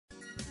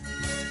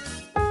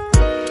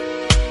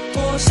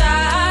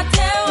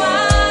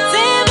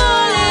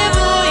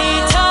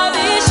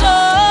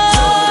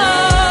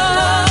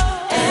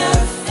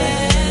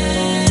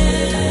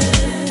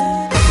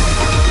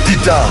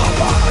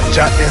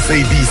tša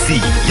SABC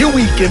ye o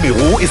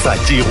ikemego e sa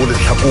tšego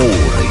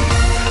lehlakore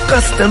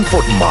ka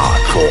Stanford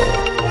Matlo.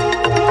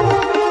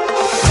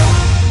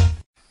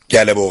 Ke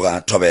a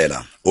leboga Thobela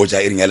o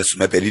ja iring ya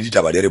lesomepedi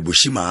ditaba di re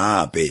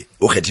bushima ape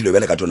o kgethilwe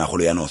bele ka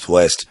tonagolo ya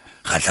Northwest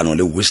kgatlhanong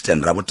le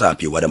Western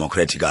Rabotapi wa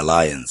Democratic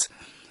Alliance.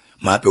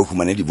 Mape o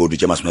humane di vodu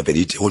tša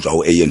masomepedi go tswa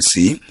go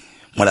ANC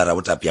mola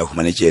Rabotapi ya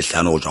humane tše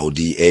hlano go tswa go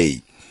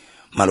DA.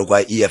 Maloko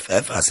a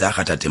EFF a se a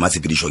kgatha tema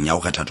tshepedišong ya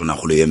go kgetha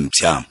tonagolo ye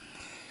mpšha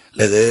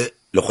le ge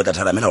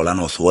lekgotlatharamelo la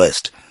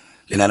Northwest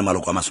le na le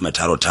maloko a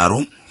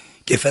masometharotaro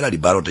ke fela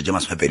dibaloto tše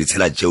masomepedi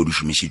tshela tšeo di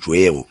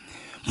šomišitšwego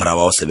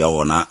morago o se be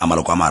gona a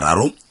maloko a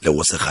mararo le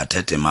go se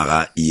kgathe tema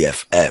ga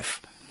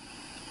EFF.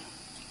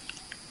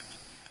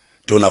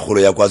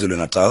 Tonagolo ya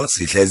KwaZulu-Natal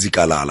Sehlezi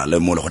Kalala le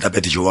mo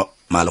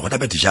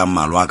lekgotlaphethiša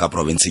mmalwa ka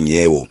provinceng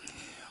yeo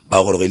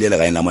ba gorogile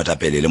legaeng la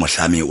moetapele le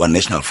mohlami wa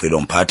National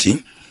Freedom Party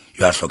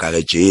yo a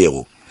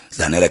hlokagetšego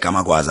Zanele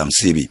Kamakwaza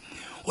Msibi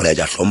o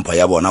laetša hlompho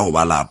ya bona go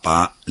ba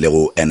lapa le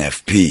go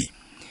NFP.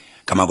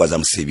 Kamakwaza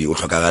Msibi o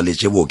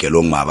hlokagaletše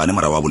bookelong maabane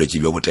morago wa boletši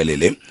bjo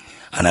botelele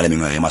a na le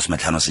mengwaga ye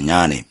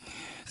 59.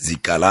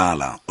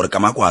 Zikalala o re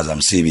Kamakwaza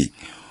Msibi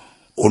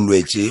o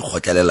lwetše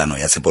kgotlelelano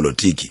ya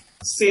sepolotiki.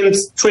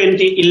 Since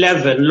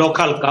 2011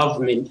 local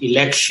government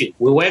election,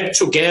 we work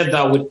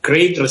together with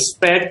great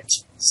respect,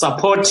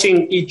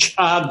 supporting each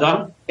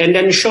other and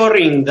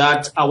ensuring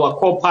that our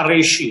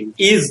cooperation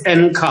is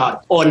anchored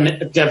on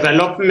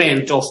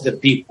development of the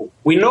people.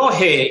 We know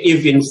her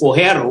even for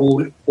her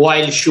role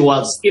while she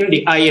was in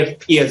the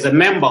IFP as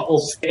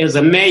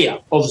a mayor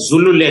of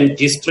Zululand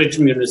District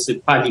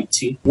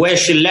Municipality, where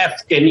she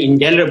left an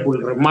indelible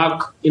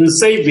remark in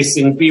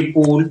servicing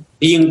people,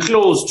 being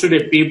close to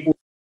the people.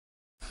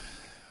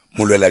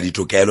 Molwela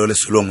ditokelo le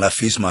solong la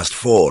Fees Must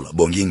Fall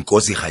bongi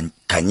Nkosi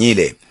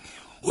Khanyile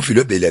o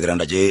filwe beile ya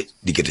granda tše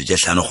dikete tše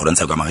hlano go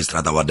rentsha kwa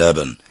magistrata wa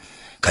Durban.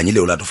 Khanyile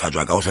o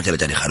latofatšwa ka go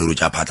hlotleletša dikgaruru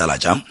tša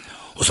phatlalatša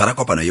o swara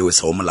kopano yeo e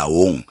sego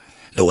molaong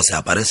le go se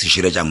apare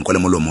sešire tša nko le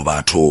molomo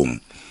bathong.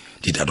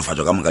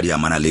 Ditatofatšo ka moka di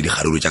amana le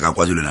dikgaruru tša ka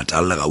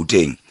KwaZulu-Natal le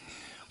Gauteng.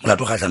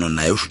 Molato kgatlhanong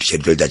naye o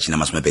šutišeditšwe letšatši la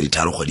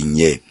 23 kgweding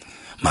ye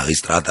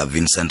magistrata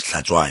Vincent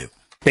Hlatswayo.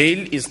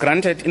 Bail is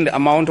granted in the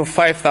amount of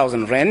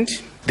 5,000 rand.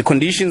 The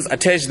conditions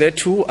attached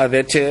thereto are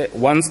that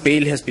once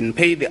bail has been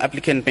paid, the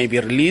applicant may be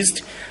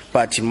released,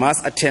 but he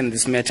must attend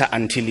this matter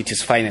until it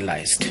is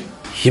finalized.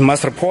 He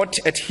must report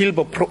at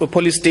Hillbrow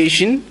Police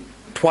Station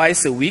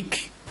twice a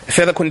week. A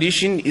further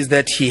condition is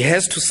that he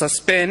has to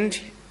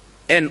suspend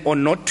and or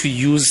not to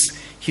use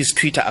his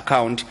Twitter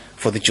account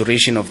for the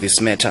duration of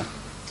this matter.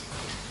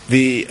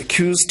 The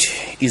accused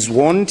is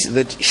warned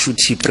that should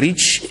he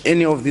breach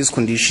any of these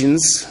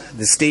conditions,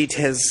 the state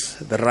has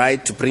the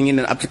right to bring in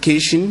an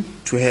application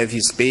to have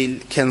his bail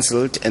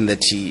cancelled and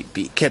that he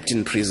be kept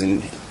in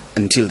prison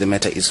until the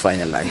matter is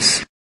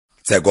finalized.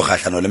 Tseko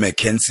kgatlhano le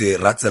Mackenzie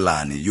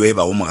Ratzelane yo e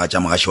ba o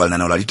mogatša mogaši wa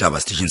lenaneo la ditaba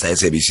station sa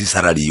SABC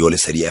sa radio le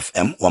Sedi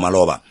FM wa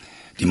Maloba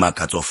di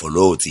makatso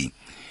folotsi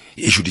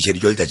e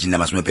šutišeditšwe letšatšing la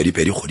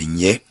 22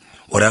 kgweding ye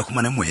gore a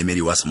khumane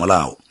moemedi wa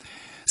semolao.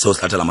 Seo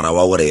se latela morago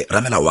wa gore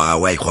ramela wa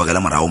gagwe a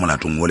ikgogela morago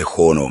molatong o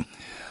lekgono.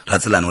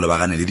 Ratselane o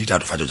lebagane le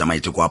ditatofatšo tša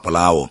maiteko a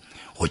polao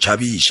go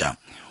tšhabiša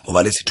go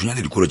ba le sethunya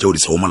le dikolo tšeo di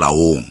sego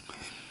molaong.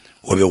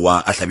 O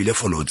begwa a hlabile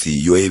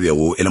folotsi yo e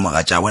bego e le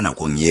mogatšagwe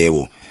nakong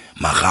yeo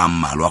maga a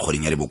mmalwa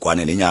kgweding ya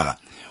Lebokwane le nyaga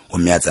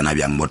gomme a tsena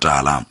bjang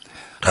botala.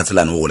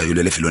 Ratselane o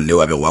golagilwe lefelong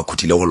leo a bego a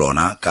khuthile go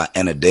lona ka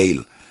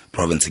Annandale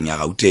provinceng ya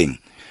Gauteng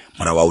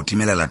morago wa go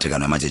timelela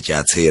tekano ya matšatši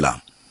a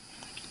tshela.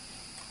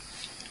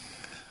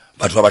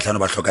 Batho ba batlhano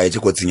ba hlokaetše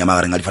kotsing ya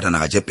magareng a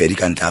difatanaga tše pedi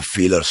ka ntle a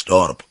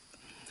Villersdorp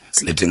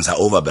seleteng sa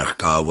Overberg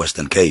ka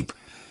Western Cape.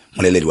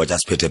 Moleledi wa tša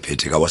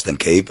sephetephete ka Western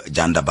Cape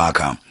Janda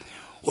Baka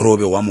o re o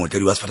be wa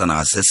mootledi wa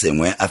sefatanaga se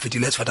sengwe a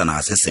fetile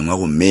sefatanaga se sengwe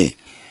gomme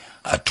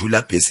a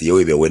thula pese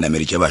yeo e be o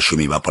enameditše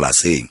bašomi ba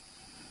polaseng.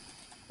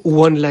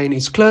 One lane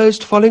is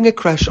closed following a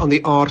crash on the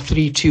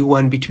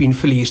R321 between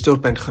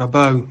Villersdorp and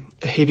Grabouw.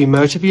 A heavy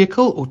motor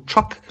vehicle or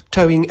truck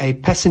towing a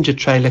passenger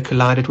trailer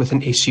collided with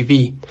an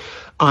SUV.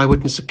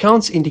 Eyewitness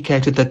accounts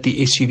indicated that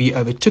the SUV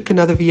overtook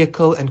another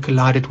vehicle and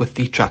collided with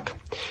the truck.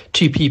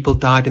 2 people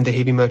died in the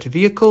heavy motor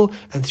vehicle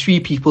and 3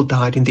 people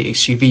died in the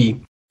SUV.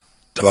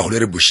 Tabagolo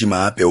re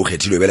bushima ape o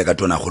kgethilwe bele ka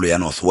tonagolo ya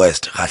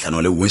Northwest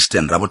kgatlhanong le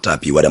Western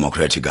Rabotapi wa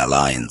Democratic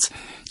Alliance.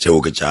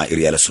 Tšeo ke tša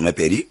iri ya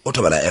lesomepedi o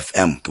Thobela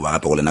FM ke wa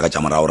gape go lena ka tša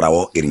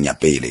moragorago iring ya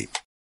pele.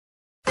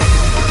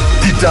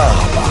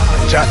 Ditaba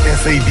tša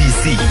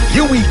SABC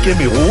ye o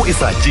ikemego e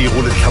sa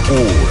tšego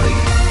lehlakore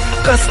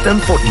ka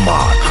Stanford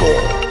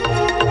Matlo.